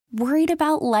Worried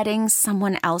about letting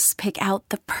someone else pick out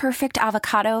the perfect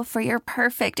avocado for your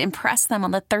perfect impress them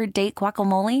on the third date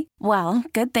guacamole? Well,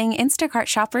 good thing Instacart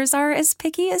shoppers are as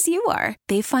picky as you are.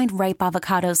 They find ripe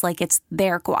avocados like it's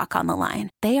their guac on the line.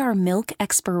 They are milk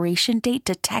expiration date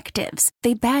detectives.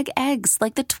 They bag eggs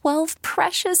like the 12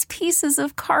 precious pieces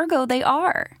of cargo they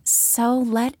are. So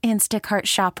let Instacart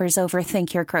shoppers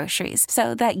overthink your groceries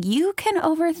so that you can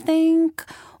overthink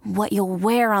what you'll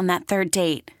wear on that third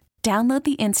date. Download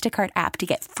the Instacart app to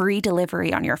get free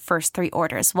delivery on your first 3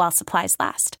 orders while supplies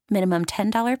last. Minimum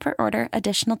 $10 per order.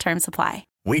 Additional terms apply.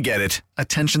 We get it.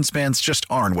 Attention spans just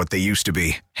aren't what they used to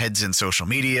be. Heads in social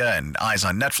media and eyes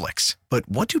on Netflix. But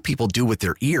what do people do with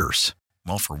their ears?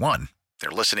 Well, for one, they're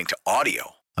listening to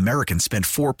audio. Americans spend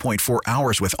 4.4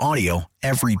 hours with audio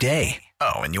every day.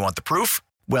 Oh, and you want the proof?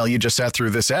 Well, you just sat through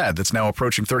this ad that's now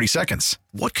approaching 30 seconds.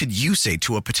 What could you say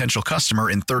to a potential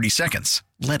customer in 30 seconds?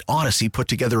 Let Odyssey put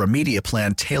together a media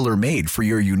plan tailor-made for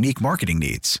your unique marketing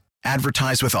needs.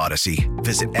 Advertise with Odyssey.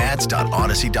 Visit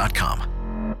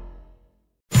ads.odyssey.com.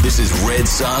 This is Red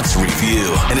Sox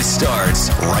Review, and it starts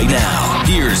right now.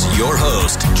 Here's your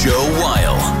host, Joe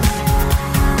Weil.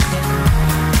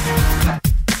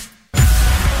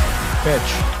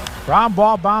 Pitch. Ground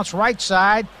ball bounce right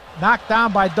side. Knocked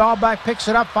down by Dahlbeck, picks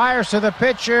it up, fires to the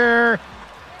pitcher.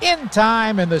 In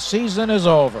time, and the season is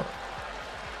over.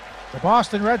 The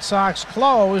Boston Red Sox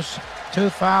close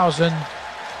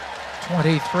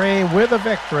 2023 with a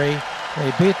victory.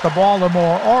 They beat the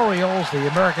Baltimore Orioles, the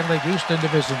American League Eastern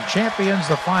Division champions.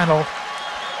 The final,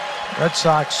 Red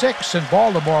Sox 6 and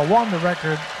Baltimore 1. The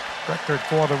record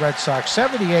for the Red Sox,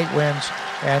 78 wins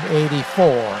and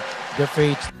 84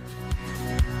 defeats.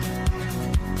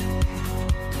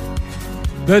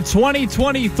 The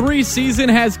 2023 season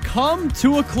has come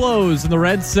to a close, and the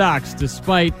Red Sox,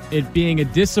 despite it being a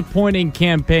disappointing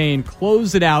campaign,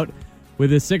 close it out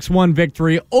with a 6-1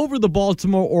 victory over the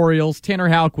Baltimore Orioles. Tanner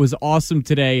Houck was awesome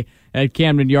today at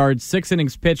Camden Yards. 6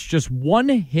 innings pitched, just 1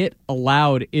 hit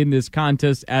allowed in this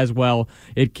contest as well.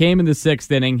 It came in the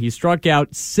 6th inning. He struck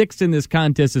out 6 in this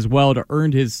contest as well to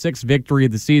earn his 6th victory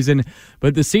of the season.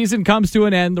 But the season comes to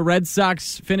an end. The Red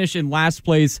Sox finish in last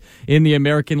place in the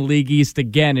American League East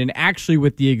again, and actually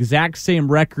with the exact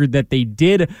same record that they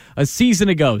did a season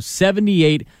ago,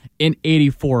 78 in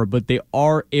 84, but they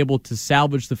are able to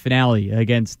salvage the finale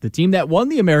against the team that won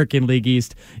the American League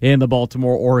East in the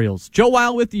Baltimore Orioles. Joe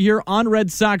Weil with you here on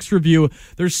Red Sox Review.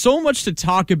 There's so much to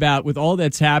talk about with all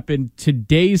that's happened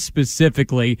today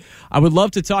specifically. I would love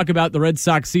to talk about the Red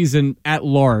Sox season at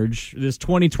large, this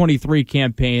 2023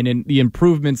 campaign, and the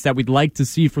improvements that we'd like to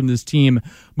see from this team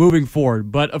moving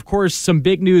forward. But, of course, some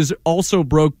big news also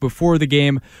broke before the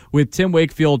game with Tim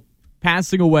Wakefield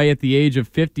passing away at the age of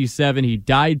 57. He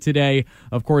died today.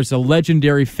 Of course, a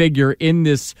legendary figure in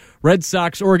this Red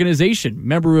Sox organization,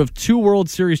 member of 2 World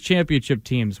Series championship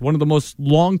teams, one of the most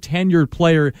long-tenured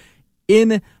player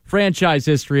in franchise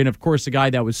history, and of course, a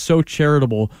guy that was so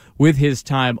charitable with his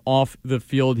time off the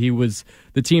field. He was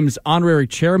the team's honorary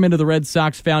chairman of the Red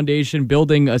Sox Foundation,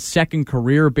 building a second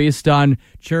career based on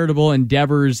charitable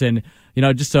endeavors, and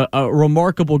just a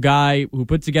remarkable guy who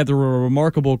put together a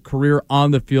remarkable career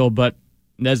on the field, but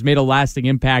has made a lasting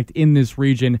impact in this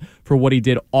region for what he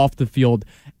did off the field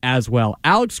as well.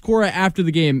 Alex Cora, after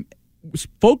the game,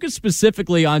 focused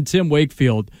specifically on Tim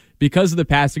Wakefield because of the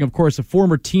passing. Of course, a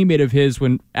former teammate of his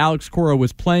when Alex Cora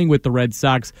was playing with the Red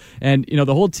Sox. And,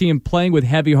 the whole team playing with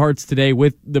heavy hearts today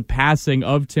with the passing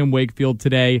of Tim Wakefield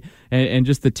today and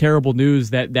just the terrible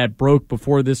news that broke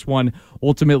before this one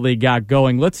ultimately got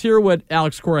going. Let's hear what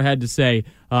Alex Cora had to say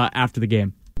after the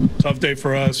game. Tough day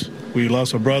for us. We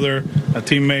lost a brother, a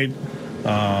teammate,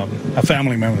 a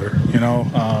family member,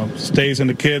 Stays and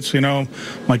the kids,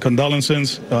 my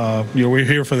condolences. We're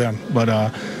here for them.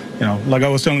 But, like I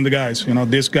was telling the guys,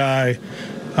 this guy,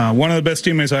 one of the best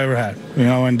teammates I ever had,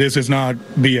 and this is not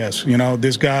BS.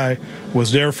 This guy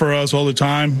was there for us all the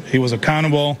time. He was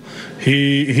accountable.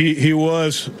 He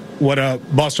was what a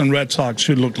Boston Red Sox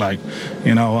should look like.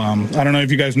 I don't know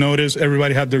if you guys noticed,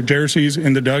 everybody had their jerseys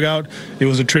in the dugout. It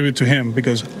was a tribute to him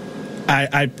because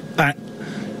I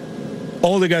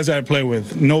all the guys that I play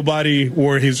with, nobody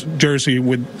wore his jersey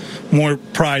with more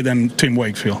pride than Tim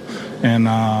Wakefield. And,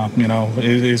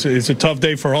 it's a tough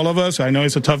day for all of us. I know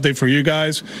it's a tough day for you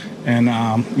guys. And,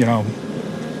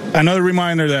 another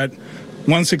reminder that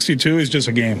 162 is just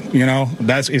a game,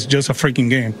 it's just a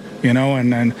freaking game,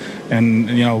 and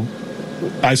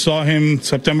I saw him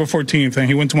September 14th, and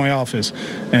he went to my office,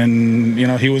 and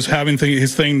he was having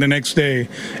his thing the next day,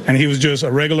 and he was just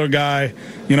a regular guy,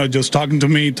 just talking to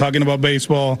me, talking about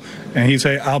baseball, and he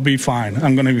said, "I'll be fine.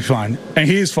 I'm going to be fine," and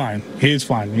he is fine. He is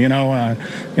fine. We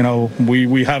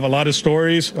have a lot of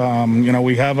stories.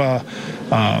 We have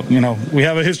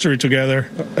a history together.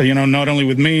 Not only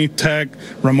with me, Tech,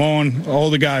 Ramon, all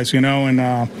the guys.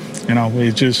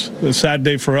 It's just a sad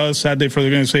day for us, sad day for the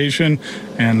organization,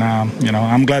 and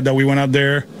I'm glad that we went out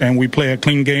there and we play a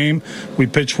clean game. We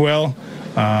pitched well.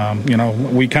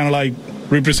 We kind of like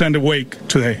represented Wake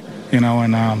today. And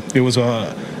it was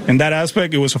in that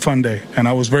aspect, it was a fun day, and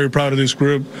I was very proud of this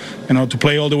group, to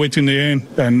play all the way to the end,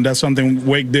 and that's something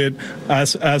Wake did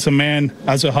as a man,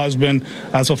 as a husband,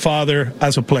 as a father,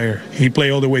 as a player. He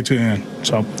played all the way to the end.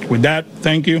 So with that,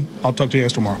 thank you. I'll talk to you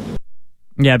guys tomorrow.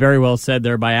 Yeah, very well said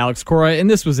there by Alex Cora. And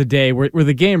this was a day where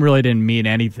the game really didn't mean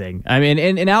anything. I mean,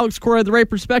 and Alex Cora had the right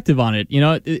perspective on it.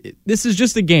 This is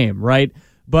just a game, right?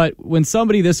 But when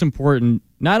somebody this important,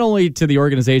 not only to the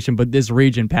organization, but this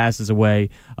region passes away,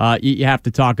 you have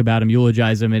to talk about him,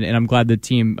 eulogize him, and I'm glad the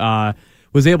team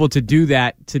was able to do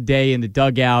that today in the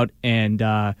dugout and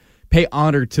pay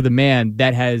honor to the man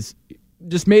that has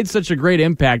just made such a great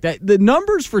impact. The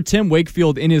numbers for Tim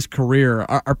Wakefield in his career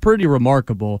are pretty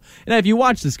remarkable. And if you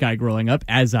watch this guy growing up,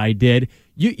 as I did,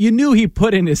 you knew he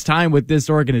put in his time with this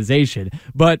organization.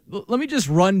 But let me just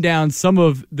run down some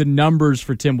of the numbers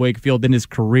for Tim Wakefield in his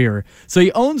career. So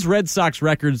he owns Red Sox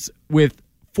records with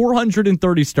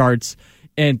 430 starts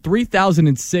and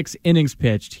 3,006 innings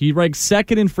pitched. He ranks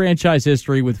second in franchise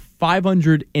history with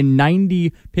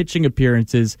 590 pitching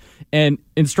appearances, and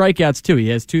in strikeouts too. He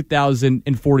has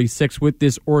 2,046 with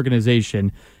this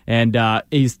organization, and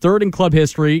he's third in club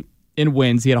history in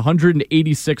wins. He had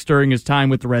 186 during his time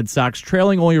with the Red Sox,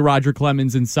 trailing only Roger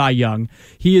Clemens and Cy Young.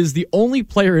 He is the only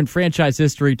player in franchise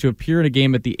history to appear in a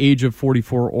game at the age of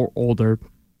 44 or older.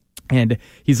 And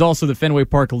he's also the Fenway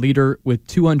Park leader with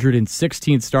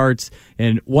 216 starts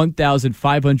and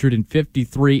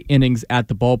 1,553 innings at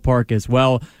the ballpark as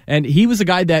well. And he was a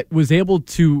guy that was able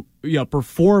to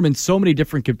perform in so many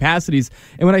different capacities.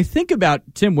 And when I think about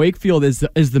Tim Wakefield as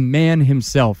the man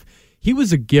himself, he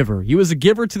was a giver. He was a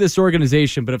giver to this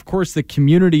organization, but of course the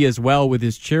community as well with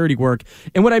his charity work.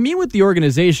 And what I mean with the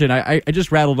organization, I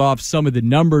just rattled off some of the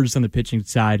numbers on the pitching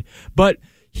side, but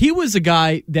he was a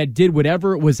guy that did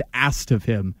whatever was asked of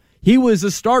him. He was a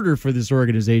starter for this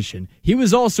organization. He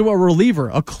was also a reliever,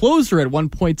 a closer at one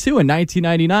point too in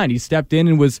 1999. He stepped in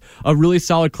and was a really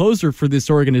solid closer for this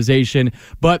organization,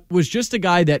 but was just a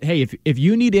guy that, hey, if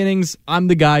you need innings, I'm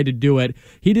the guy to do it.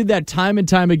 He did that time and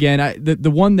time again.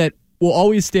 The one that will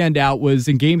always stand out was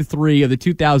in Game 3 of the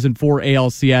 2004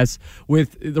 ALCS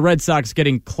with the Red Sox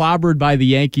getting clobbered by the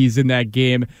Yankees in that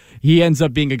game. He ends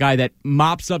up being a guy that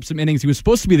mops up some innings. He was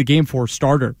supposed to be the Game 4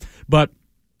 starter, but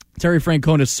Terry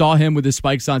Francona saw him with his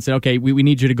spikes on and said, okay, we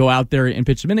need you to go out there and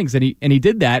pitch some innings, and he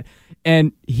did that,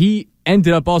 and he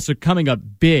ended up also coming up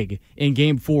big in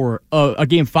Game 5 of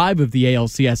the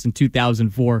ALCS in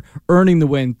 2004, earning the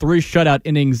win, 3 shutout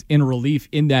innings in relief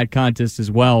in that contest as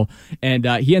well. And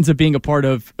he ends up being a part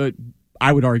of,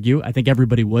 I would argue, I think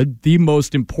everybody would, the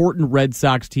most important Red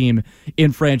Sox team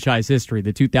in franchise history,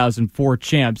 the 2004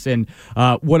 champs. And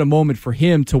what a moment for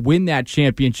him to win that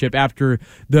championship after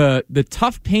the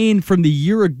tough pain from the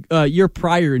year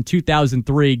prior in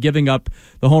 2003, giving up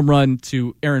the home run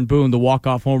to Aaron Boone, the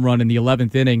walk-off home run in the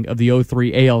 11th inning of the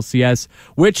 03 ALCS,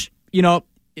 which,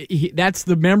 that's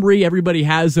the memory everybody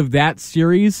has of that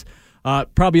series,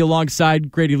 probably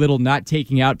alongside Grady Little not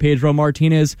taking out Pedro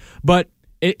Martinez. But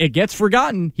it gets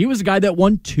forgotten. He was a guy that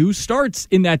won 2 starts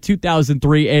in that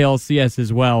 2003 ALCS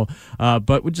as well.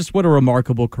 But just what a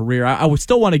remarkable career. I would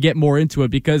still want to get more into it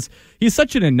because he's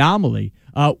such an anomaly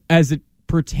as it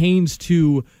pertains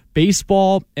to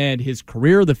baseball and his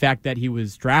career. The fact that he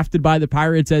was drafted by the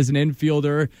Pirates as an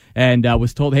infielder and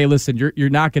was told, hey, listen, you're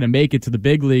not going to make it to the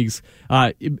big leagues.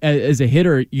 As a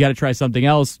hitter, you got to try something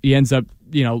else. He ends up,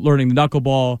 learning the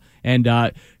knuckleball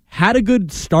and had a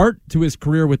good start to his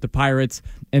career with the Pirates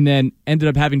and then ended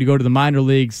up having to go to the minor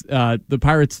leagues. The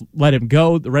Pirates let him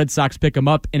go. The Red Sox pick him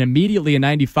up, and immediately in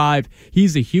 95,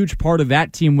 he's a huge part of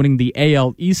that team winning the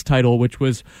AL East title, which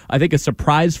was, I think, a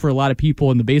surprise for a lot of people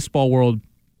in the baseball world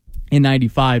in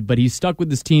 95, but he stuck with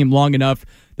this team long enough.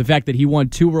 The fact that he won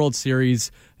 2 World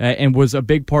Series and was a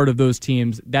big part of those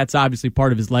teams, that's obviously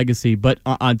part of his legacy. But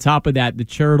on top of that, the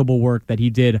charitable work that he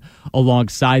did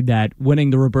alongside that, winning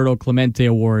the Roberto Clemente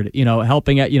Award,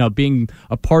 helping at, being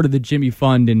a part of the Jimmy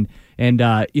Fund and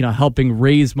helping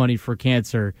raise money for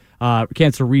cancer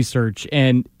research.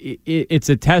 And it's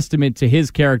a testament to his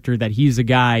character that he's a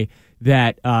guy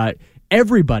that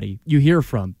everybody you hear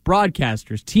from,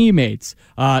 broadcasters, teammates,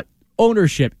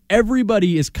 ownership,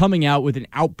 everybody is coming out with an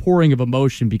outpouring of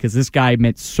emotion because this guy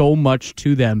meant so much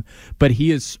to them, but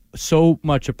he is so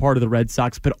much a part of the Red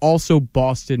Sox, but also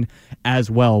Boston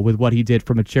as well with what he did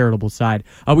from a charitable side.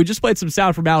 We just played some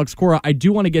sound from Alex Cora. I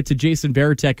do want to get to Jason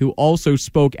Varitek, who also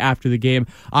spoke after the game.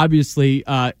 Obviously,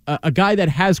 a guy that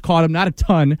has caught him, not a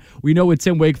ton. We know with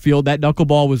Tim Wakefield, that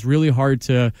knuckleball was really hard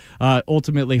to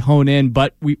ultimately hone in,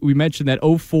 but we mentioned that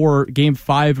 0-4 Game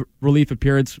 5 relief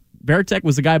appearance. Varitek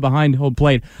was the guy behind home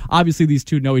plate. Obviously, these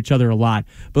two know each other a lot.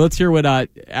 But let's hear what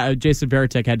Jason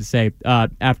Varitek had to say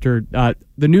after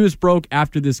the news broke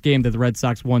after this game that the Red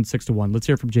Sox won 6-1. Let's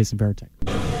hear from Jason Varitek.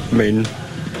 I mean,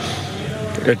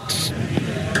 it's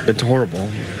horrible.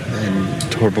 And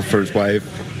it's horrible for his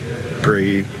wife,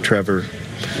 Bree, Trevor,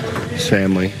 his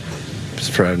family, his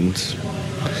friends.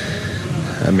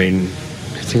 I mean,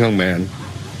 he's a young man.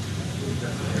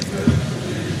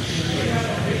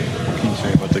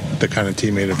 The kind of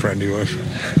teammate and friend he was.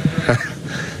 I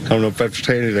don't know if I've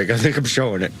saying anything. I think I'm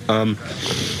showing it.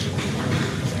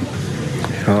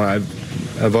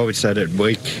 I've always said it.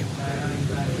 Wake,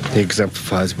 he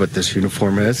exemplifies what this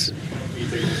uniform is,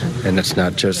 and it's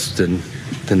not just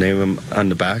the name on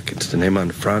the back; it's the name on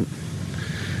the front.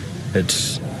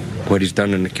 It's what he's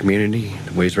done in the community,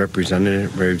 the way he's represented it,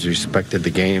 where he's respected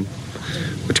the game,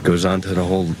 which goes on to the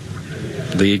whole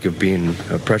league of being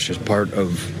a precious part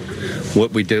of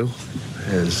what we do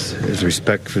is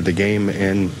respect for the game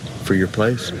and for your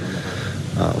place.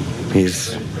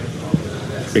 He's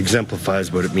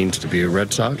exemplifies what it means to be a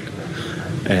Red Sox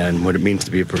and what it means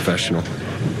to be a professional.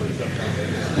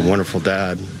 A wonderful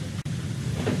dad,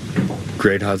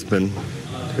 great husband.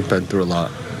 We've been through a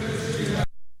lot.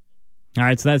 All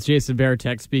right, so that's Jason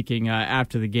Varitek speaking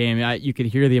after the game. You could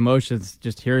hear the emotions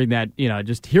just hearing that,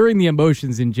 just hearing the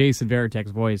emotions in Jason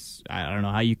Varitek's voice. I don't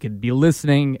know how you could be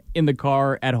listening in the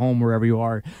car, at home, wherever you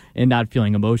are, and not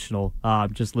feeling emotional,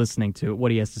 just listening to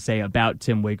what he has to say about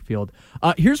Tim Wakefield.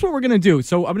 Here's what we're going to do.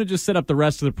 So I'm going to just set up the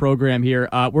rest of the program here.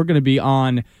 We're going to be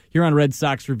on here on Red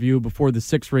Sox Review before the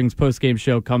Six Rings postgame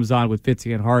show comes on with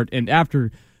Fitzy and Hart. And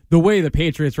after the way the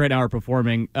Patriots right now are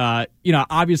performing,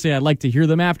 obviously I'd like to hear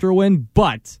them after a win,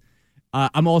 but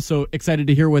I'm also excited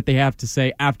to hear what they have to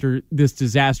say after this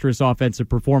disastrous offensive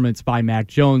performance by Mac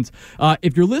Jones.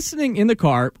 If you're listening in the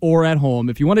car or at home,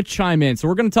 if you want to chime in, so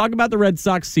we're going to talk about the Red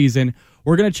Sox season.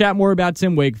 We're going to chat more about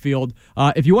Tim Wakefield.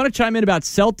 If you want to chime in about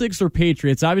Celtics or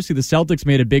Patriots, obviously the Celtics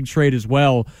made a big trade as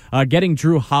well, getting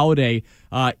Drew Holiday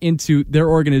into their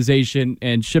organization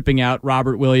and shipping out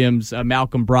Robert Williams,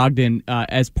 Malcolm Brogdon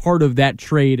as part of that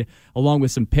trade, along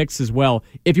with some picks as well.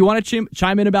 If you want to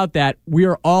chime in about that, we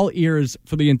are all ears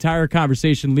for the entire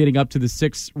conversation leading up to the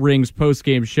Six Rings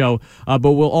postgame show,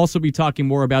 but we'll also be talking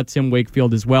more about Tim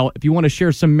Wakefield as well. If you want to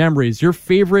share some memories, your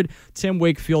favorite Tim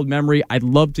Wakefield memory, I'd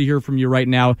love to hear from you right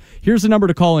now. Here's the number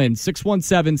to call in,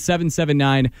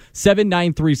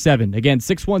 617-779-7937. Again,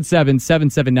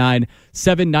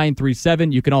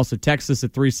 617-779-7937. You can also text us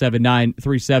at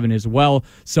 37937 as well.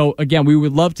 So, again, we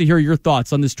would love to hear your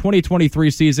thoughts on this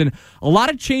 2023 season. A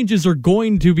lot of changes are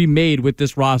going to be made with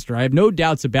this roster. I have no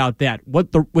doubts about that.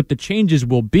 What the changes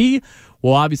will be,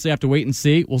 we'll obviously have to wait and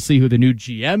see. We'll see who the new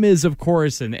GM is, of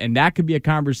course, and that could be a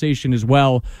conversation as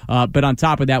well. But on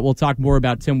top of that, we'll talk more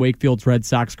about Tim Wakefield's Red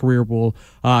Sox career.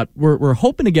 We're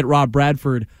hoping to get Rob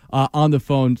Bradford on the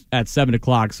phone at 7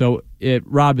 o'clock. So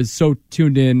Rob is so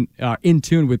tuned in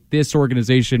tune with this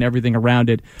organization, everything around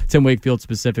it, Tim Wakefield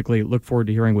specifically. Look forward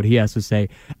to hearing what he has to say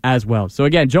as well. So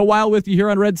again, Joe Weil with you here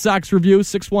on Red Sox Review,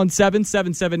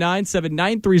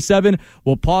 617-779-7937.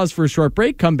 We'll pause for a short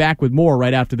break, come back with more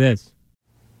right after this.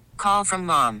 Call from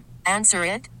mom. Answer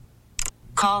it.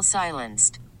 Call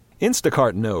silenced.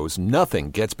 Instacart knows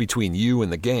nothing gets between you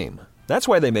and the game. That's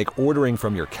why they make ordering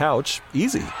from your couch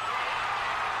easy.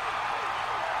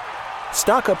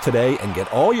 Stock up today and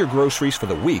get all your groceries for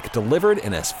the week delivered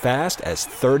in as fast as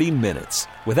 30 minutes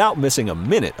without missing a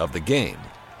minute of the game.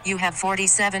 You have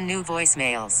 47 new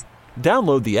voicemails.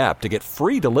 Download the app to get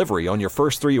free delivery on your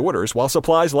first 3 orders while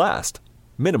supplies last.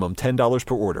 Minimum $10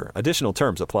 per order. Additional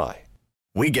terms apply.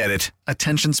 We get it.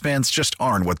 Attention spans just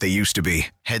aren't what they used to be.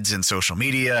 Heads in social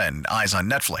media and eyes on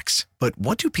Netflix. But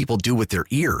what do people do with their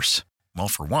ears? Well,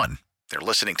 for one, they're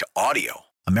listening to audio.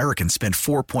 Americans spend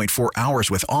 4.4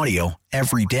 hours with audio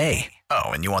every day. Oh,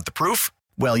 and you want the proof?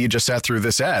 Well, you just sat through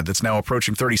this ad that's now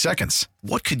approaching 30 seconds.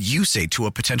 What could you say to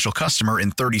a potential customer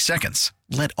in 30 seconds?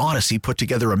 Let Odyssey put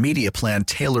together a media plan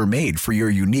tailor-made for your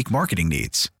unique marketing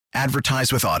needs.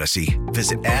 Advertise with Odyssey.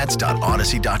 Visit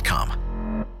ads.odyssey.com.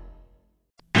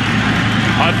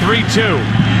 On 3-2.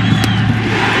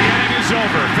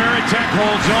 over. Veritek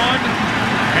holds on,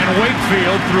 and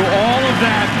Wakefield, through all of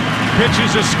that,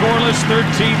 pitches a scoreless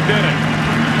 13th inning.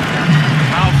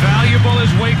 How valuable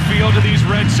is Wakefield to these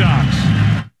Red Sox?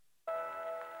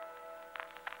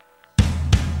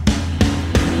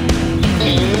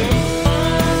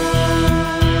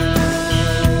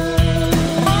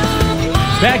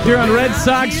 Back here on Red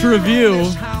Sox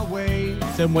Review.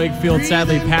 Tim Wakefield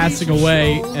sadly passing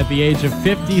away at the age of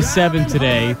 57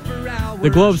 today. The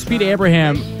Globe's Pete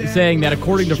Abraham saying that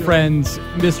according to friends,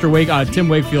 Tim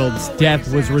Wakefield's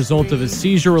death was a result of a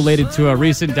seizure related to a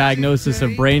recent diagnosis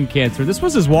of brain cancer. This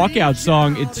was his walkout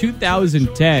song in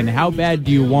 2010, How Bad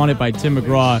Do You Want It by Tim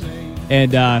McGraw.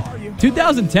 And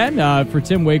 2010 for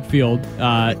Tim Wakefield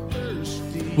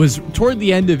was toward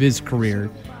the end of his career.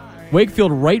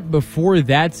 Wakefield, right before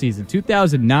that season,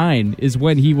 2009, is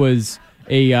when he was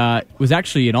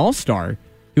actually an All-Star.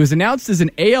 He was announced as an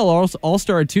AL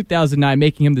All-Star in 2009,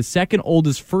 making him the second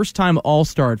oldest first-time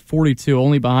All-Star at 42,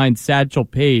 only behind Satchel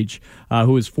Paige,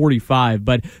 who was 45.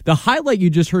 But the highlight you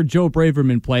just heard Joe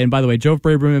Braverman play, and by the way, Joe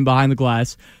Braverman behind the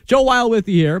glass. Joe Weil with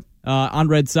you here on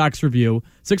Red Sox Review,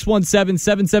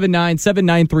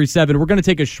 617-779-7937. We're going to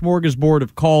take a smorgasbord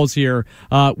of calls here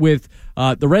with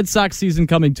the Red Sox season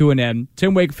coming to an end.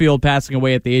 Tim Wakefield passing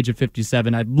away at the age of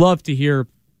 57. I'd love to hear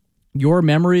your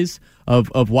memories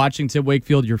of watching Tim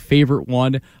Wakefield, your favorite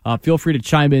one. Feel free to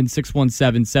chime in,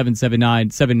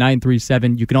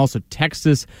 617-779-7937. You can also text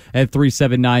us at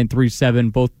 37937.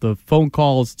 Both the phone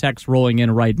calls, text rolling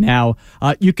in right now.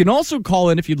 You can also call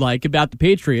in if you'd like about the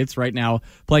Patriots right now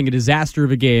playing a disaster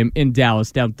of a game in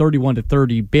Dallas, down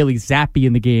 31-30. Bailey Zappi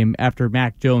in the game after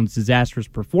Mac Jones' disastrous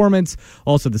performance.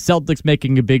 Also, the Celtics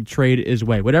making a big trade as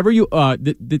well. Whatever you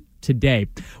today,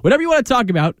 whatever you want to talk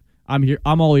about, I'm here.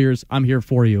 I'm all ears. I'm here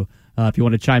for you. If you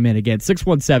want to chime in again,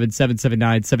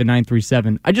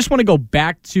 617-779-7937. I just want to go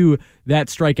back to that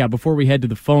strikeout before we head to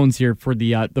the phones here for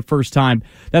the first time.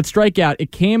 That strikeout,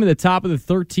 it came in the top of the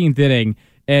 13th inning,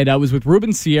 and it was with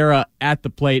Ruben Sierra at the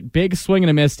plate. Big swing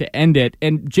and a miss to end it.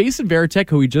 And Jason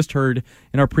Veritek, who we just heard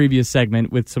in our previous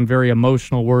segment with some very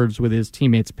emotional words with his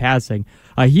teammates passing,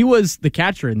 he was the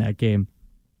catcher in that game.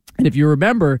 And if you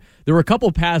remember, there were a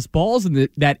couple passed balls in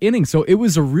that inning, so it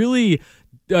was a really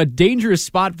dangerous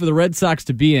spot for the Red Sox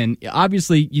to be in.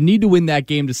 Obviously, you need to win that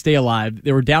game to stay alive.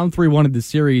 They were down 3-1 in the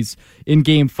series in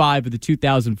Game 5 of the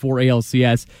 2004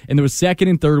 ALCS, and there was second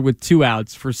and third with 2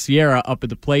 outs for Sierra up at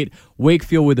the plate.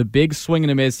 Wakefield with a big swing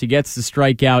and a miss. He gets the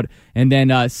strikeout and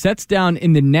then sets down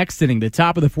in the next inning, the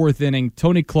top of the 4th inning,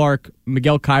 Tony Clark,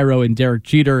 Miguel Cairo, and Derek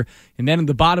Jeter. And then in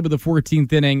the bottom of the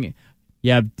 14th inning,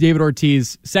 David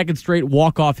Ortiz, second straight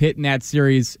walk-off hit in that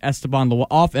series, Esteban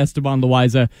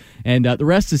Loaiza, and the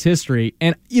rest is history.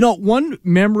 And, one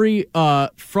memory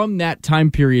from that time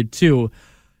period, too,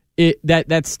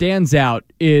 that stands out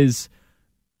is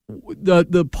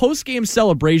the post-game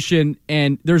celebration,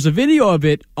 and there's a video of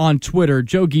it on Twitter.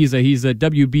 Joe Giza, he's a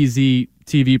WBZ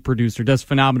TV producer, does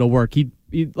phenomenal work. He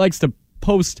likes to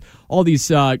post all these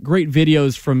great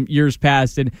videos from years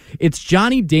past, and it's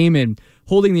Johnny Damon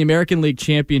holding the American League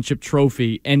Championship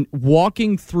trophy and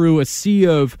walking through a sea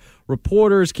of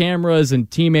reporters, cameras,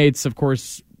 and teammates, of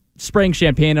course, spraying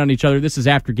champagne on each other. This is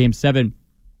after Game 7.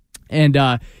 And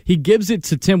he gives it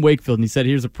to Tim Wakefield, and he said,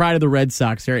 here's the pride of the Red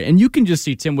Sox here. And you can just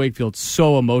see Tim Wakefield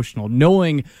so emotional,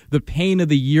 knowing the pain of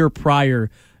the year prior,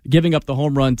 giving up the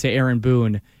home run to Aaron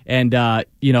Boone. And, and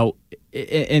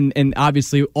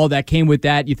obviously all that came with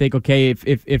that. You think, okay,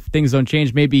 if things don't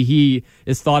change, maybe he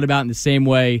is thought about in the same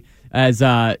way as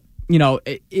Bill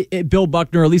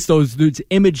Buckner, at least those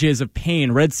images of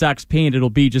pain, Red Sox pain, it'll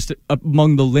be just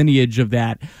among the lineage of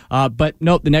that. But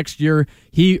nope, the next year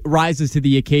he rises to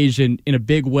the occasion in a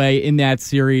big way in that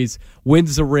series,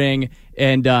 wins the ring,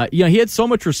 and he had so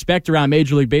much respect around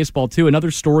Major League Baseball too. Another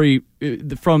story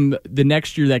from the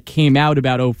next year that came out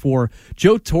about 2004,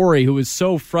 Joe Torre, who was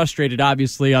so frustrated,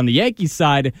 obviously, on the Yankees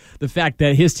side, the fact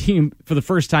that his team, for the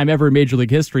first time ever in Major League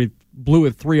history, blew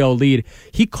a 3-0 lead.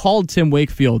 He called Tim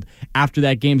Wakefield after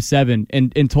that Game 7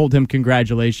 and told him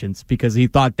congratulations because he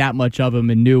thought that much of him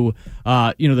and knew,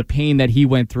 the pain that he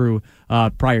went through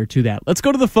prior to that. Let's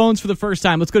go to the phones for the first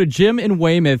time. Let's go to Jim in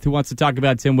Weymouth, who wants to talk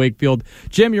about Tim Wakefield.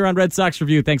 Jim, you're on Red Sox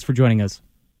Review. Thanks for joining us.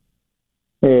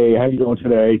 Hey, how you doing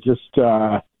today? Just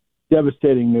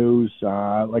devastating news.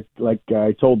 Like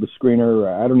I told the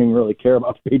screener, I don't even really care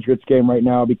about the Patriots game right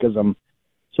now because I'm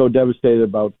so devastated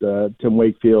about Tim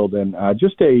Wakefield, and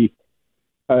just a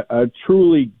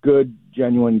truly good,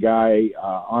 genuine guy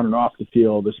on and off the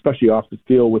field, especially off the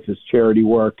field with his charity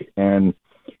work, and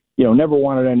never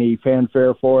wanted any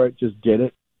fanfare for it, just did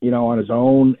it, on his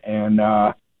own, and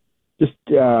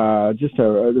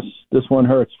this one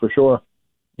hurts for sure.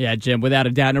 Yeah, Jim, without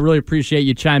a doubt. And I really appreciate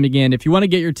you chiming in. If you want to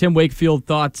get your Tim Wakefield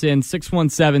thoughts in,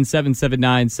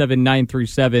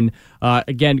 617-779-7937.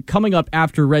 Again, coming up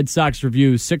after Red Sox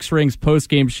Review, Six Rings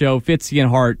post-game show, Fitzy and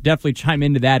Hart. Definitely chime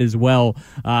into that as well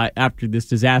after this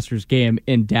disastrous game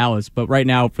in Dallas. But right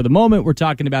now, for the moment, we're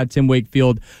talking about Tim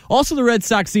Wakefield. Also, the Red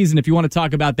Sox season, if you want to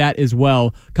talk about that as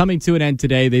well, coming to an end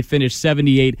today. They finished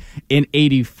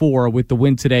 78-84 with the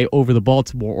win today over the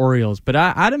Baltimore Orioles. But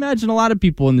I'd imagine a lot of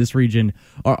people in this region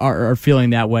are feeling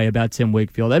that way about Tim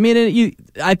Wakefield. I mean,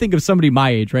 I think of somebody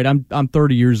my age, right? I'm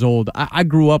 30 years old. I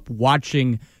grew up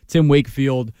watching Tim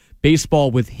Wakefield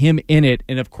baseball with him in it,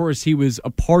 and of course he was a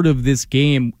part of this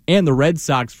game and the Red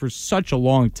Sox for such a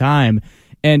long time.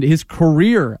 And his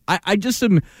career, I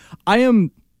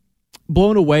am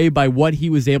blown away by what he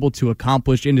was able to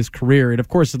accomplish in his career. And of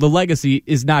course, the legacy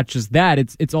is not just that,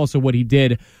 it's also what he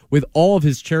did with all of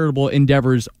his charitable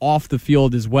endeavors off the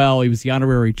field as well. He was the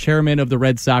honorary chairman of the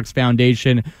Red Sox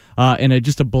Foundation, and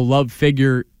just a beloved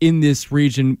figure in this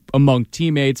region among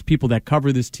teammates, people that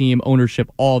cover this team, ownership,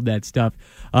 all of that stuff.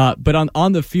 But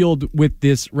on the field with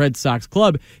this Red Sox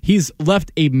club, he's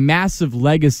left a massive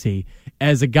legacy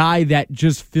as a guy that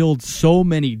just filled so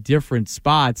many different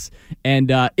spots.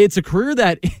 And it's a career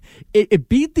that it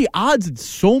beat the odds in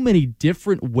so many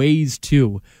different ways,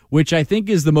 too, which I think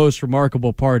is the most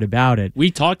remarkable part about it. We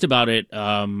talked about it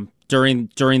during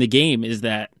the game, is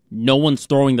that no one's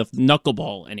throwing the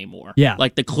knuckleball anymore. Yeah.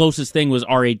 Like, the closest thing was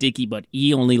R.A. Dickey, but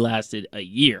he only lasted a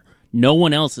year. No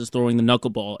one else is throwing the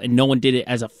knuckleball, and no one did it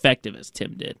as effective as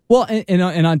Tim did. Well, and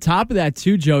on top of that,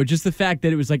 too, Joe, just the fact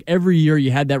that it was like every year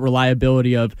you had that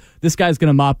reliability of this guy's going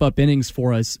to mop up innings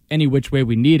for us any which way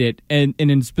we need it. And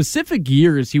in specific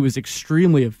years, he was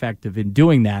extremely effective in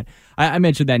doing that. I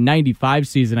mentioned that 95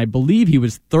 season. I believe he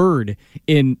was third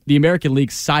in the American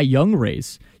League Cy Young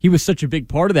race. He was such a big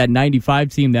part of that 95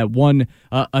 team that won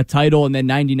a title, and then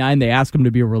 99, they asked him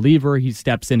to be a reliever. He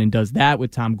steps in and does that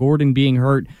with Tom Gordon being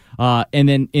hurt. And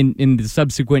then in the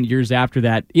subsequent years after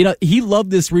that, he loved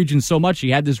this region so much.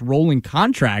 He had this rolling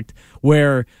contract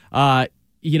where,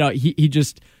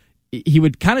 he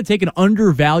would kind of take an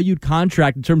undervalued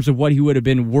contract in terms of what he would have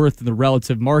been worth in the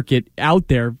relative market out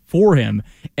there for him.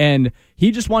 And he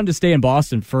just wanted to stay in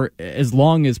Boston for as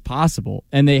long as possible.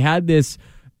 And they had this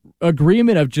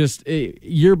agreement of just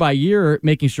year by year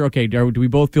making sure, okay, do we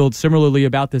both feel similarly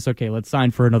about this? Okay, let's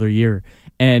sign for another year.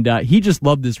 And he just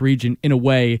loved this region in a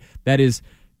way that is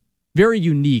very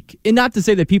unique. And not to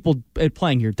say that people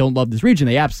playing here don't love this region.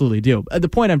 They absolutely do. The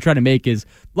point I'm trying to make is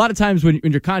a lot of times when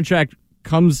your contract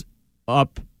comes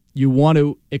up, you want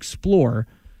to explore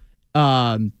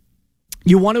the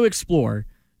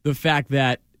fact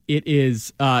that it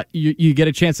is you get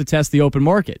a chance to test the open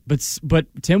market. But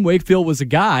Tim Wakefield was a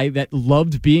guy that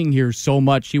loved being here so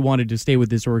much he wanted to stay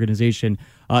with this organization.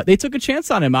 They took a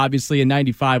chance on him, obviously, in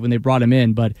 95 when they brought him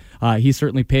in, but he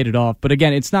certainly paid it off. But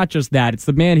again, it's not just that. It's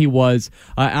the man he was.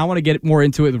 I want to get more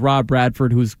into it with Rob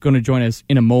Bradford, who's going to join us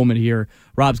in a moment here.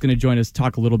 Rob's going to join us to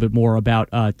talk a little bit more about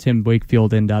Tim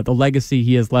Wakefield and the legacy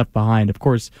he has left behind. Of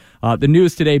course, the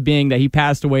news today being that he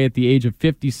passed away at the age of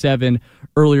 57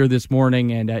 earlier this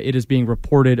morning, and it is being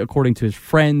reported, according to his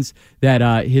friends,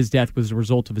 that his death was a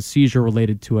result of a seizure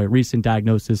related to a recent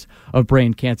diagnosis of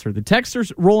brain cancer. The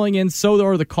texters rolling in, so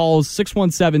are the calls,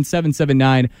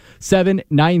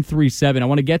 617-779-7937. I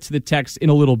want to get to the text in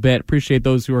a little bit. Appreciate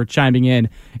those who are chiming in.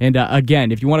 And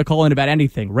again, if you want to call in about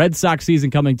anything, Red Sox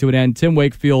season coming to an end, Tim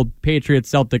Wakefield,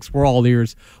 Patriots, Celtics, we're all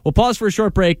ears. We'll pause for a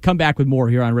short break, come back with more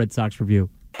here on Red Sox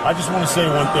Review. I just want to say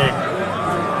one thing.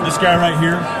 This guy right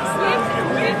here,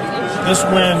 this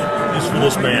win is for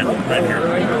this man right here.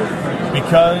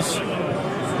 Because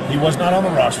he was not on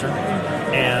the roster,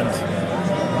 and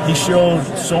he showed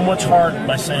so much heart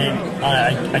by saying,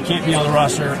 I can't be on the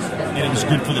roster, and it was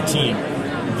good for the team.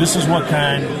 This is what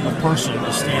kind of person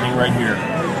is standing right here.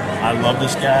 I love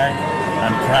this guy.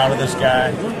 I'm proud of this guy.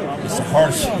 It's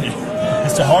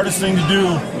the hardest thing to do,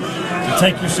 to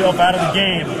take yourself out of the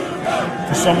game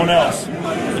for someone else.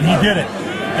 And he did it,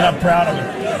 and I'm proud of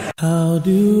him. How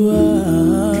do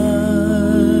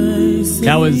I say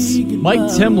that was Mike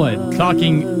Timlin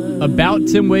talking about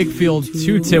Tim Wakefield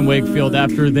to Tim Wakefield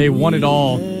after they won it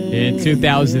all in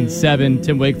 2007.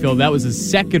 Tim Wakefield, that was his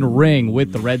second ring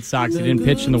with the Red Sox. He didn't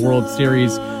pitch in the World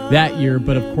Series that year,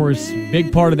 but of course,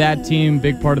 big part of that team,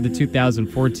 big part of the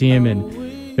 2004 team, and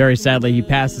very sadly, he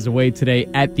passes away today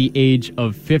at the age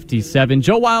of 57.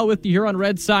 Joe Weil with you here on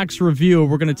Red Sox Review.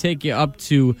 We're going to take you up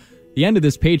to the end of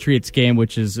this Patriots game,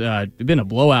 which has been a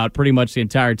blowout pretty much the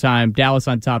entire time. Dallas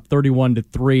on top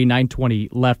 31-3, 9:20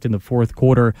 left in the fourth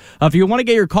quarter. If you want to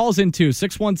get your calls into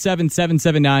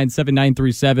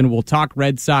 617-779-7937, we'll talk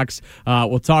Red Sox.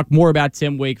 We'll talk more about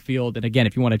Tim Wakefield. And again,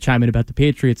 if you want to chime in about the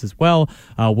Patriots as well,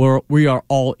 we are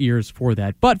all ears for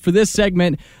that. But for this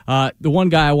segment, the one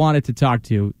guy I wanted to talk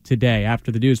to today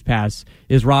after the news pass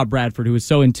is Rob Bradford, who is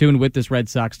so in tune with this Red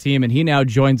Sox team, and he now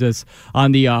joins us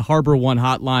on the Harbor One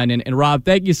hotline. And Rob,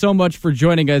 thank you so much for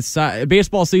joining us.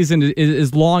 Baseball season is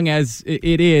as long as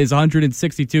it is,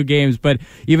 162 games, but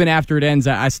even after it ends,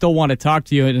 I still want to talk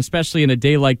to you, and especially in a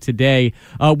day like today.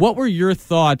 What were your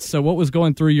thoughts? What was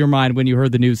going through your mind when you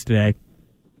heard the news today?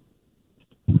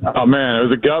 Oh, man, it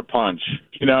was a gut punch.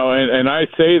 And I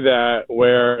say that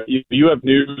where you have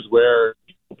news where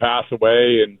people pass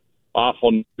away and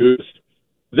awful news.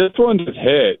 This one just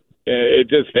hit. It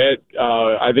just hit.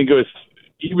 I think it was,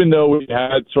 even though we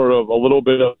had sort of a little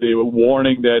bit of the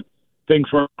warning that things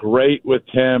weren't great with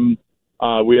Tim,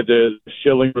 we had the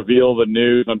chilling reveal of the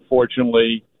news,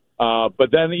 unfortunately.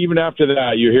 But then even after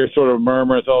that, you hear sort of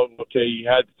murmurs, oh, okay, he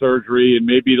had surgery, and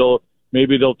maybe it'll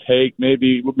take,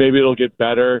 maybe it'll get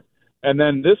better. And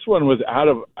then this one was out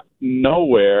of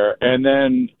nowhere. And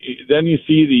then you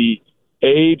see the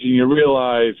age and you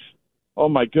realize, oh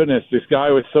my goodness, this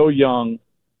guy was so young.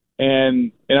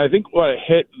 And I think what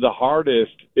hit the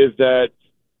hardest is that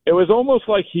it was almost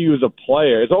like he was a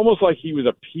player. It's almost like he was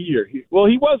a peer. He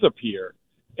was a peer.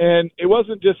 And it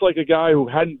wasn't just like a guy who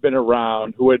hadn't been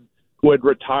around, who had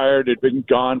retired, had been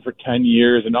gone for 10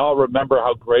 years, and I'll remember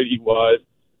how great he was.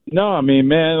 No, I mean,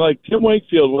 man, like Tim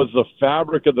Wakefield was the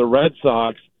fabric of the Red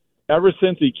Sox ever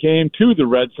since he came to the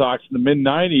Red Sox in the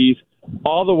mid-'90s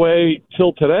all the way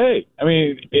till today. I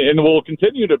mean, and will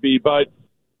continue to be, but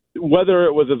whether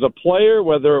it was as a player,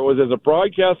 whether it was as a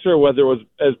broadcaster, whether it was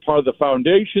as part of the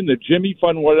foundation, the Jimmy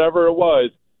Fund, whatever it was,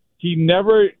 he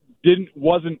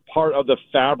wasn't part of the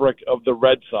fabric of the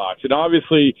Red Sox. And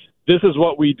obviously, this is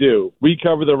what we do. We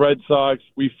cover the Red Sox.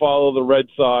 We follow the Red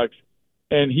Sox.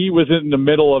 And he was in the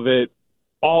middle of it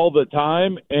all the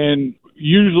time. And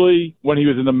usually when he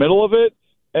was in the middle of it,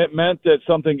 it meant that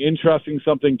something interesting,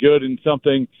 something good, and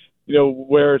something,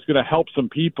 where it's going to help some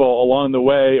people along the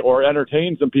way or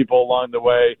entertain some people along the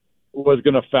way was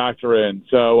going to factor in.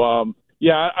 So, I'm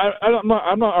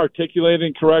not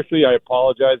articulating correctly. I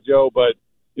apologize, Joe, but,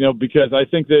 because I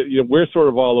think that we're sort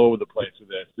of all over the place with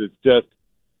this.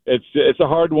 It's a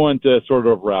hard one to sort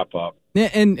of wrap up. Yeah,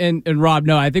 and Rob,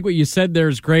 no, I think what you said there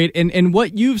is great. And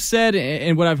what you've said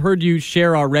and what I've heard you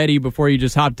share already before you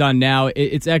just hopped on now,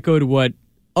 it's echoed what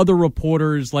other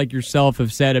reporters like yourself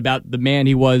have said about the man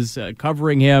he was,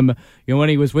 covering him. When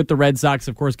he was with the Red Sox,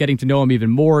 of course, getting to know him even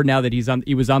more now that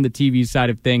he was on the TV side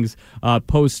of things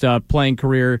post playing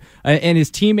career, and his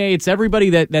teammates, everybody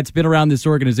that's been around this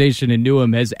organization and knew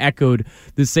him has echoed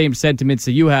the same sentiments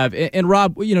that you have. And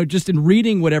Rob, just in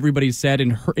reading what everybody said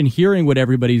and hearing what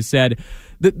everybody said,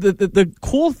 the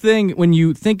cool thing when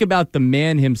you think about the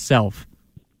man himself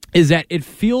is that it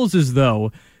feels as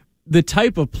though the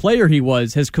type of player he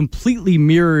was has completely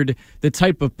mirrored the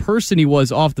type of person he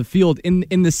was off the field in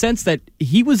the sense that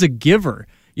he was a giver.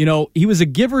 He was a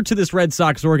giver to this Red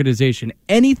Sox organization.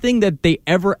 Anything that they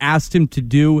ever asked him to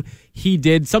do, he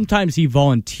did. Sometimes he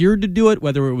volunteered to do it,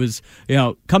 whether it was,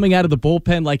 coming out of the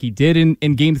bullpen like he did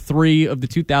in Game 3 of the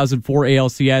 2004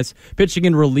 ALCS, pitching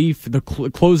in relief, the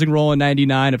closing role in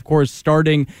 99, of course,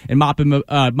 starting and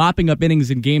mopping up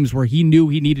innings in games where he knew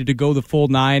he needed to go the full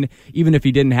 9, even if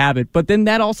he didn't have it. But then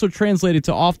that also translated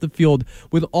to off the field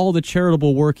with all the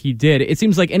charitable work he did. It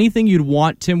seems like anything you'd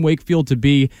want Tim Wakefield to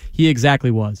be, he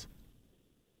exactly was.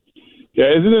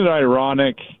 Yeah, isn't it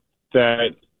ironic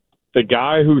that the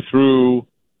guy who threw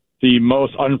the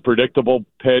most unpredictable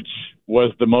pitch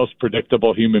was the most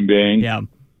predictable human being? Yeah,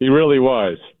 he really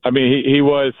was. I mean, he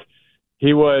was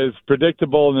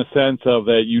predictable in the sense of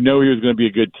that he was going to be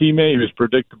a good teammate. He was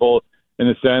predictable in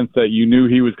the sense that you knew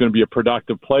he was going to be a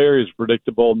productive player. He was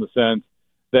predictable in the sense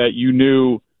that you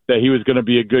knew that he was going to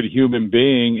be a good human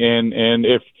being. And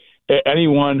if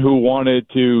anyone who wanted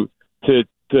to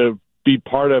be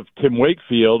part of Tim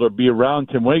Wakefield or be around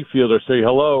Tim Wakefield or say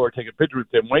hello or take a picture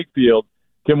with Tim Wakefield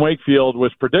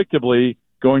was predictably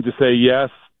going to say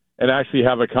yes and actually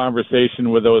have a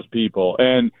conversation with those people.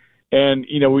 And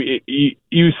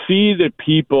you see the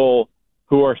people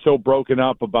who are so broken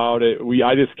up about it.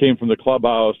 I just came from the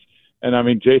clubhouse, and I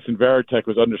mean, Jason Varitek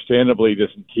was understandably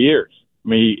just in tears. I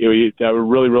mean, he had a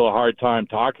really, really hard time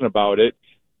talking about it.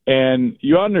 And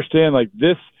you understand, like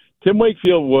this, Tim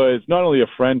Wakefield was not only a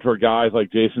friend for guys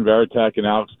like Jason Varitek and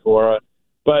Alex Cora,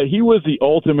 but he was the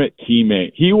ultimate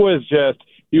teammate. He was just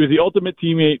He was the ultimate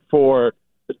teammate for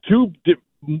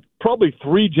probably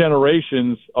 3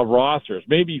 generations of rosters,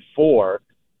 maybe 4.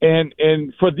 And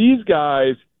for these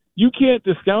guys, you can't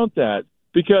discount that,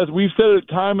 because we've said it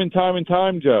time and time and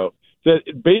time, Joe, that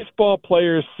baseball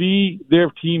players see their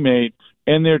teammates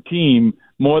and their team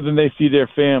more than they see their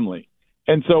family.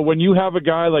 And so when you have a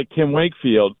guy like Tim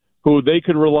Wakefield, who they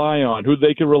could rely on, who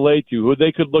they could relate to, who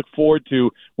they could look forward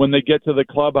to when they get to the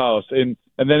clubhouse, and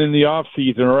then in the off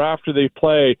season or after they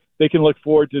play, they can look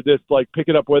forward to this, like pick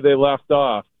it up where they left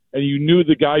off, and you knew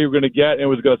the guy you were going to get, and it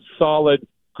was a solid,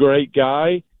 great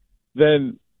guy,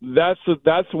 then that's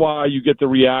why you get the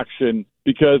reaction,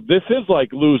 because this is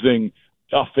like losing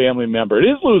a family member. It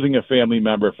is losing a family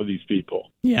member for these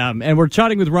people. Yeah, and we're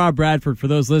chatting with Rob Bradford. For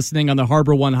those listening on the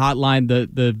Harbor One hotline,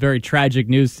 the very tragic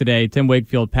news today, Tim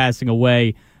Wakefield passing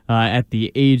away at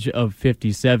the age of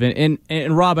 57.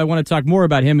 And Rob, I want to talk more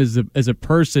about him as a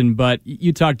person, but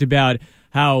you talked about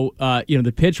how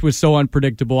the pitch was so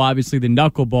unpredictable, obviously the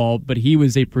knuckleball, but he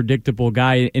was a predictable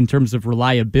guy in terms of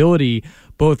reliability,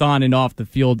 both on and off the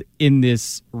field in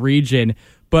this region.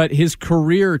 But his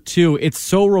career, too, it's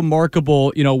so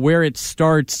remarkable, where it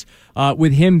starts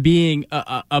with him being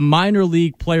a minor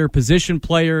league player, position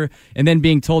player, and then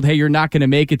being told, hey, you're not going to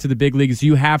make it to the big leagues.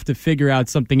 You have to figure out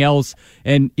something else.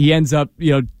 And he ends up,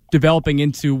 developing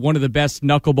into one of the best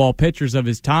knuckleball pitchers of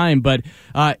his time. But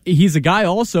he's a guy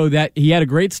also that he had a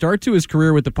great start to his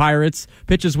career with the Pirates,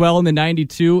 pitches well in the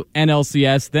 92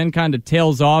 NLCS, then kind of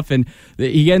tails off, and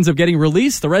he ends up getting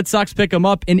released. The Red Sox pick him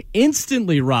up, and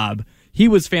instantly, Rob, he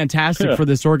was fantastic for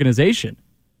this organization.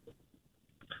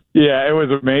 Yeah, it was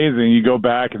amazing. You go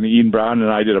back, and Ian Brown and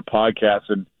I did a podcast,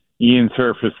 and Ian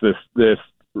surfaced this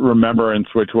remembrance,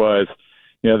 which was,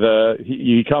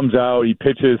 he comes out, he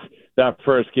pitches that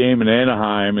first game in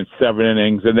Anaheim in 7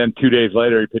 innings, and then 2 days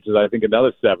later he pitches, I think,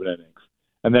 another 7 innings,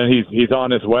 and then he's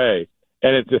on his way.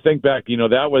 And to think back,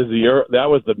 that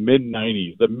was the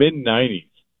mid-90s,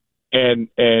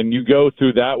 and you go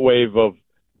through that wave of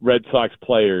Red Sox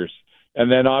players. And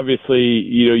then obviously,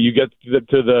 you get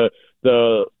to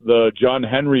the John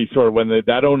Henry sort of when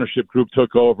that ownership group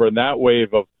took over, and that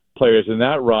wave of players in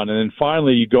that run. And then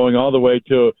finally, you going all the way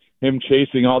to him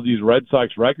chasing all these Red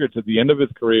Sox records at the end of his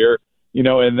career, and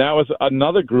that was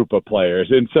another group of players.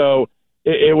 And so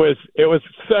it was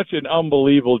such an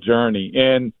unbelievable journey.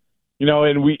 And,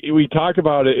 and we talk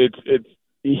about it.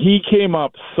 He came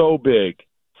up so big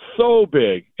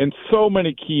in so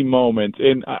many key moments.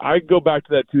 And I go back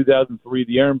to that 2003,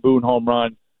 the Aaron Boone home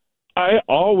run. I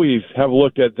always have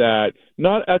looked at that,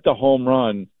 not at the home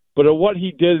run, but at what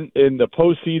he did in the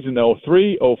postseason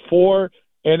 03, 04.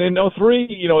 And in 03,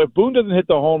 if Boone doesn't hit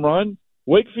the home run,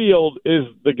 Wakefield is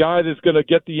the guy that's going to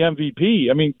get the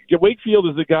MVP. I mean, Wakefield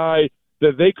is the guy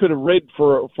that they could have rid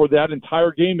for that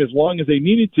entire game as long as they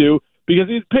needed to, because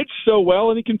he's pitched so well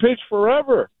and he can pitch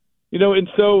forever. And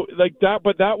so like that,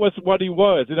 but that was what he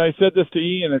was. And I said this to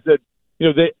Ian. I said,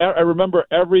 I remember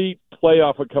every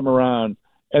playoff would come around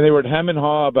and they would hem and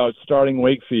haw about starting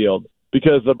Wakefield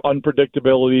because of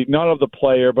unpredictability, not of the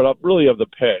player, but really of the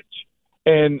pitch.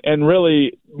 And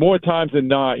really, more times than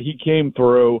not, he came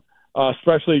through,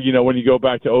 especially, when you go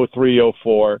back to 03,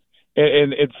 04.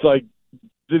 And it's like,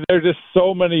 there's just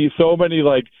so many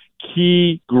like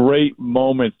key great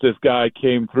moments this guy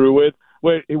came through with,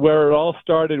 where it all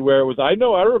started, where it was, I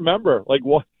remember, like,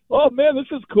 well, oh, man, this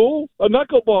is cool. A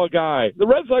knuckleball guy. The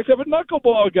Red Sox have a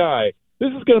knuckleball guy. This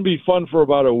is going to be fun for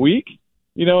about a week,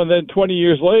 and then 20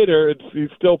 years later, he's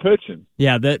still pitching.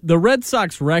 Yeah, the Red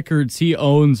Sox records he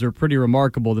owns are pretty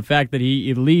remarkable. The fact that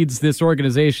he leads this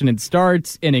organization in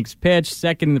starts, innings pitched,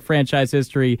 second in the franchise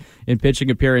history in pitching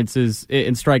appearances,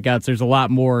 in strikeouts. There's a lot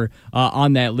more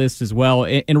on that list as well.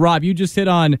 And Rob, you just hit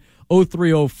on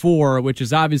 03-04, which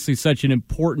is obviously such an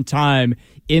important time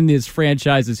in this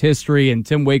franchise's history, and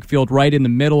Tim Wakefield right in the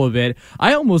middle of it.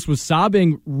 I almost was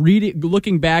sobbing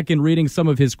looking back and reading some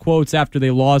of his quotes after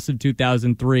they lost in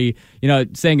 2003,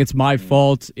 saying it's my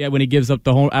fault when he gives up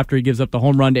after he gives up the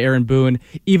home run to Aaron Boone,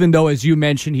 even though, as you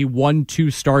mentioned, he won 2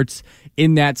 starts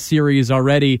in that series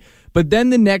already. But then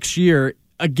the next year,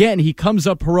 again, he comes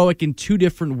up heroic in 2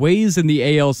 different ways in the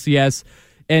ALCS.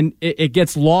 And it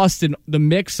gets lost in the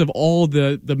mix of all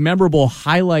the memorable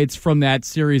highlights from that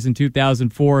series in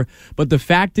 2004. But the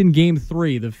fact in Game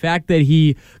 3, the fact that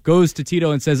he goes to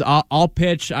Tito and says, I'll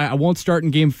pitch, I won't start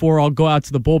in Game 4, I'll go out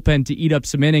to the bullpen to eat up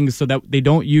some innings so that they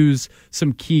don't use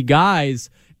some key guys.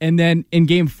 And then in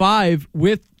Game 5,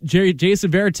 with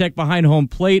Jason Varitek behind home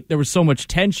plate, there was so much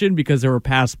tension because there were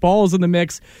pass balls in the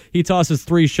mix. He tosses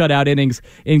 3 shutout innings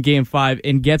in Game 5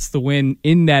 and gets the win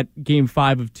in that Game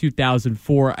 5 of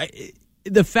 2004.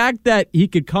 the fact that he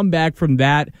could come back from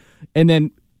that and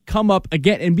then come up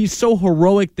again and be so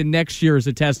heroic the next year is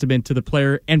a testament to the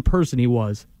player and person he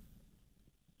was.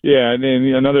 Yeah, and then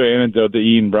another anecdote that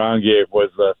Ian Brown gave was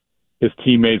his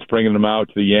teammates bringing him out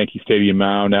to the Yankee Stadium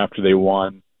mound after they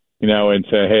won, and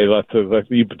say, hey,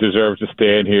 you deserve to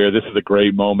stand here. This is a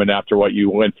great moment after what you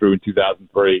went through in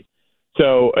 2003.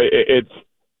 So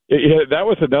that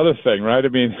was another thing, right? I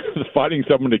mean, finding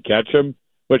someone to catch him,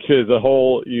 which is a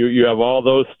whole. You have all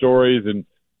those stories and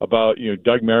about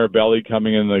Doug Marabelli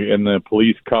coming in the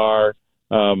police car.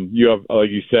 You have,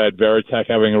 like you said, Varitek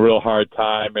having a real hard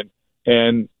time,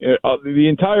 and the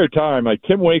entire time, like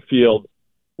Tim Wakefield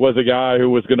was a guy who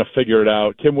was going to figure it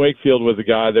out. Tim Wakefield was a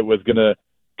guy that was going to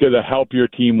help your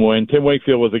team win. Tim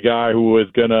Wakefield was a guy who was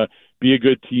going to be a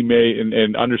good teammate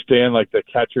and understand like the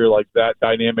catcher, like that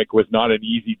dynamic was not an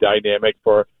easy dynamic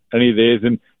for any of these.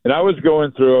 And I was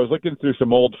looking through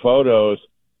some old photos,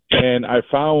 and I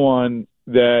found one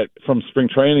that from spring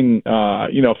training,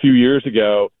 a few years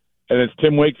ago, and it's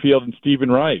Tim Wakefield and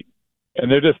Stephen Wright,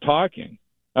 and they're just talking.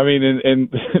 I mean,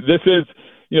 and this is,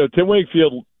 Tim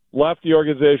Wakefield left the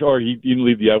organization, or he didn't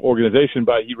leave the organization,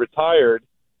 but he retired.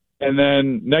 And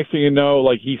then next thing you know,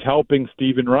 like he's helping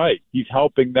Stephen Wright. He's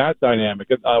helping that dynamic,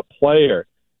 a player.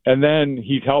 And then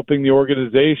he's helping the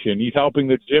organization. He's helping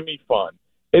the Jimmy Fund.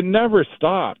 It never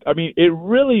stopped. I mean, it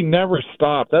really never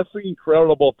stopped. That's the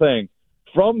incredible thing.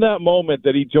 From that moment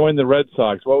that he joined the Red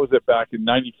Sox, what was it, back in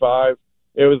 95?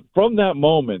 It was from that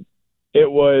moment, it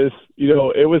was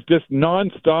just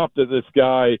nonstop that this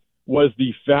guy was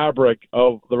the fabric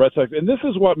of the Red Sox. And this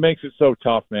is what makes it so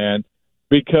tough, man,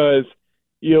 because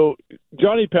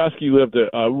Johnny Pesky lived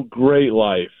a great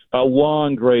life, a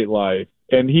long, great life,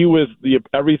 and he was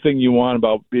everything you want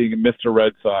about being a Mr.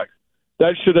 Red Sox.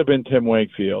 That should have been Tim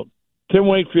Wakefield. Tim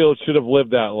Wakefield should have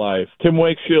lived that life. Tim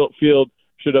Wakefield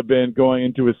should have been going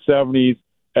into his 70s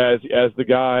as the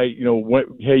guy,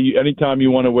 hey, anytime you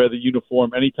want to wear the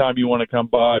uniform, anytime you want to come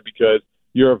by because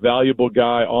you're a valuable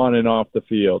guy on and off the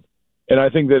field. And I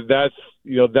think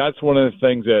that's one of the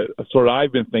things that sort of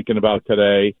I've been thinking about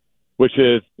today, which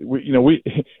is,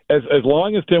 as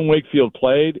long as Tim Wakefield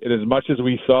played and as much as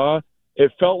we saw, it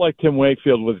felt like Tim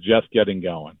Wakefield was just getting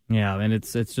going. Yeah, and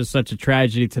it's just such a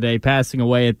tragedy today, passing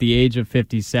away at the age of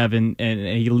 57, and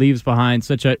he leaves behind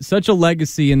such a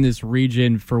legacy in this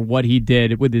region for what he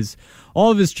did with all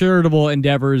of his charitable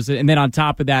endeavors, and then on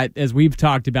top of that, as we've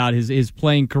talked about, his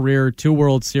playing career, 2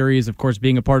 World Series, of course,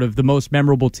 being a part of the most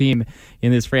memorable team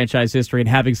in this franchise history and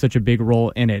having such a big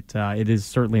role in it. It is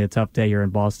certainly a tough day here in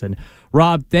Boston.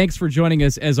 Rob, thanks for joining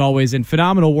us as always, and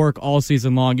phenomenal work all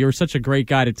season long. You're such a great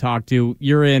guy to talk to.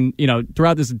 You're in,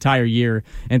 throughout this entire year,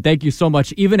 and thank you so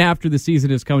much, even after the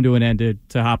season has come to an end,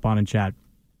 to hop on and chat.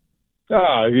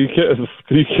 Are you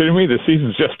kidding me? The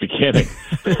season's just beginning.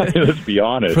 Let's be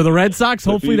honest. For the Red Sox,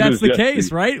 hopefully that's the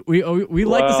case, right? We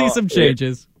like to see some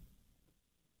changes.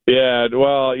 Yeah,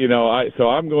 well, so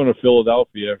I'm going to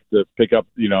Philadelphia to pick up,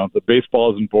 the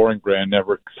baseball isn't boring brand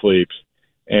never sleeps,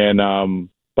 and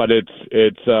but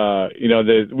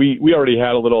we already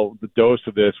had a little dose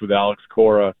of this with Alex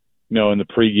Cora, in the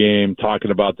pregame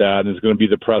talking about that, and there's going to be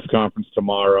the press conference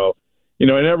tomorrow. And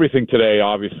everything today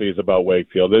obviously is about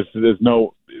Wakefield. There's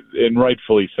no, and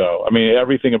rightfully so. I mean,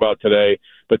 everything about today.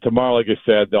 But tomorrow, like I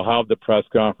said, they'll have the press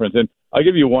conference. And I'll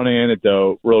give you one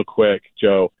anecdote real quick,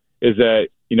 Joe, is that,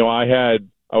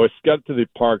 I was got to the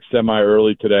park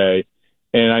semi-early today,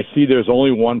 and I see there's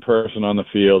only one person on the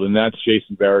field, and that's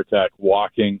Jason Varitek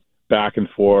walking back and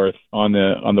forth on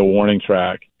the warning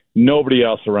track. Nobody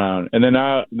else around. And then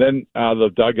out of the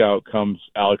dugout comes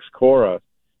Alex Cora.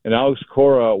 And Alex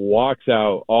Cora walks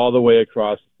out all the way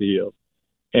across the field,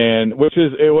 and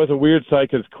it was a weird sight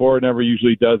because Cora never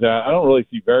usually does that. I don't really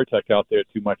see Varitek out there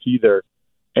too much either.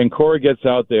 And Cora gets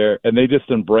out there, and they just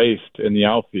embraced in the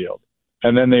outfield,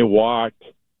 and then they walked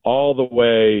all the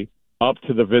way up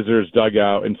to the visitors'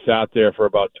 dugout and sat there for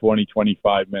about 20,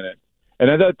 25 minutes.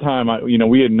 And at that time,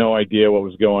 we had no idea what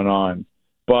was going on.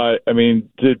 But, I mean,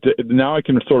 now I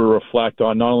can sort of reflect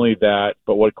on not only that,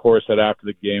 but what Cora said after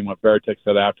the game, what Varitek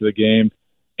said after the game.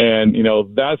 And,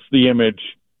 that's the image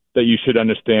that you should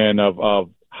understand of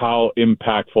how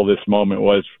impactful this moment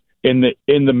was in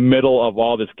the middle of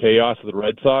all this chaos of the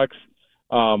Red Sox,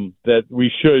 that we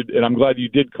should, and I'm glad you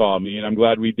did call me, and I'm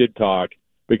glad we did talk,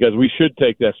 because we should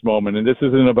take this moment. And this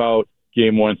isn't about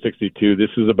Game 162. This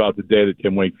is about the day that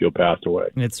Tim Wakefield passed away.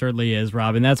 It certainly is,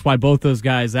 Rob, and that's why both those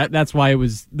guys. That's why it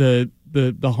was the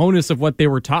honus of what they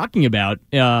were talking about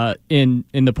in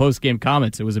the post game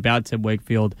comments. It was about Tim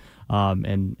Wakefield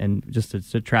And just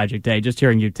it's a tragic day. Just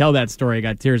hearing you tell that story, I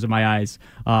got tears in my eyes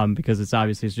because it's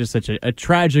just such a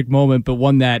tragic moment, but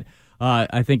one that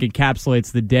I think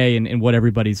encapsulates the day and what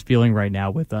everybody's feeling right now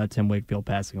with Tim Wakefield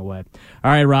passing away.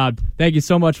 All right, Rob, thank you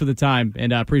so much for the time,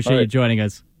 and I appreciate you joining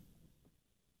us.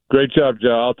 Great job,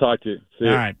 Joe. I'll talk to you. See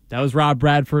you. All right. That was Rob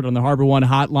Bradford on the Harbor One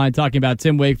hotline talking about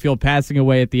Tim Wakefield passing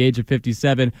away at the age of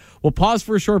 57. We'll pause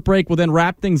for a short break. We'll then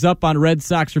wrap things up on Red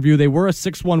Sox Review. They were a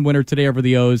 6-1 winner today over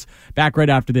the O's. Back right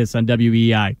after this on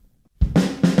WEI.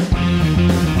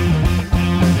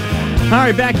 All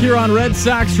right, back here on Red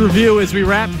Sox Review as we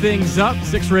wrap things up.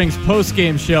 Six Rings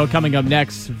postgame show coming up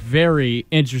next. Very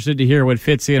interested to hear what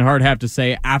Fitzy and Hart have to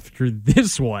say after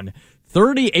this one.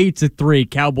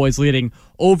 38-3, Cowboys leading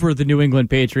over the New England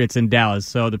Patriots in Dallas.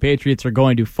 So the Patriots are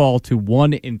going to fall to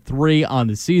 1-3 on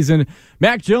the season.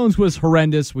 Mac Jones was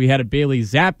horrendous. We had a Bailey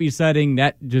Zappi sighting.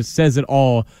 That just says it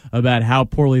all about how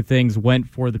poorly things went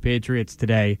for the Patriots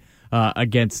today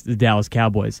against the Dallas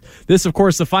Cowboys. This, of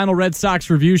course, the final Red Sox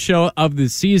review show of the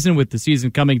season, with the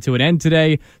season coming to an end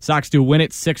today. Sox do win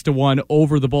it 6-1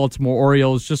 over the Baltimore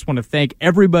Orioles. Just want to thank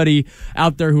everybody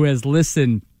out there who has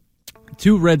listened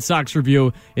to Red Sox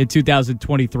Review in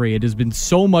 2023. It has been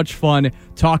so much fun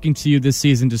talking to you this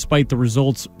season, despite the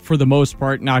results, for the most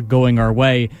part, not going our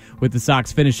way, with the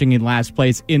Sox finishing in last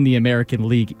place in the American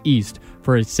League East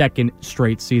for a second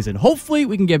straight season. Hopefully,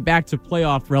 we can get back to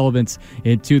playoff relevance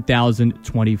in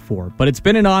 2024. But it's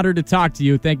been an honor to talk to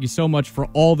you. Thank you so much for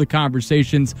all the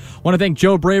conversations. I want to thank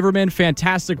Joe Braverman.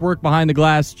 Fantastic work behind the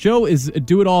glass. Joe is a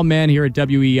do-it-all man here at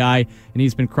WEI, and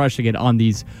he's been crushing it on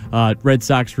these Red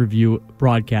Sox Review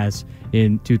broadcasts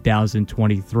in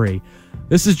 2023.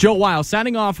 This is Joe Weil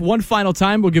signing off one final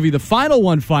time. We'll give you the final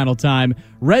one final time.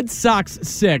 Red Sox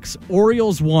 6,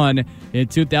 Orioles 1 in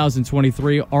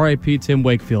 2023. R.I.P. Tim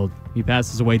Wakefield. He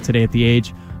passes away today at the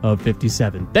age of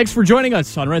 57. Thanks for joining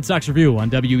us on Red Sox Review on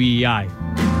WEI.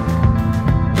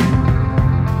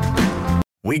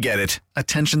 We get it.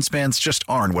 Attention spans just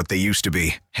aren't what they used to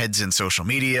be. Heads in social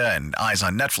media and eyes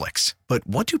on Netflix. But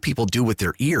what do people do with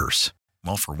their ears?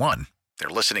 Well, for one, they're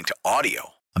listening to audio.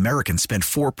 Americans spend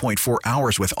 4.4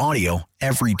 hours with audio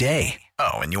every day.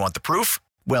 Oh, and you want the proof?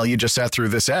 Well, you just sat through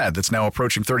this ad that's now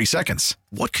approaching 30 seconds.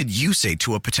 What could you say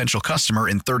to a potential customer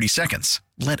in 30 seconds?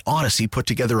 Let Odyssey put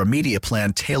together a media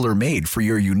plan tailor-made for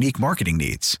your unique marketing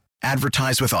needs.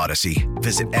 Advertise with Odyssey.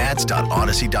 Visit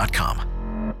ads.odyssey.com.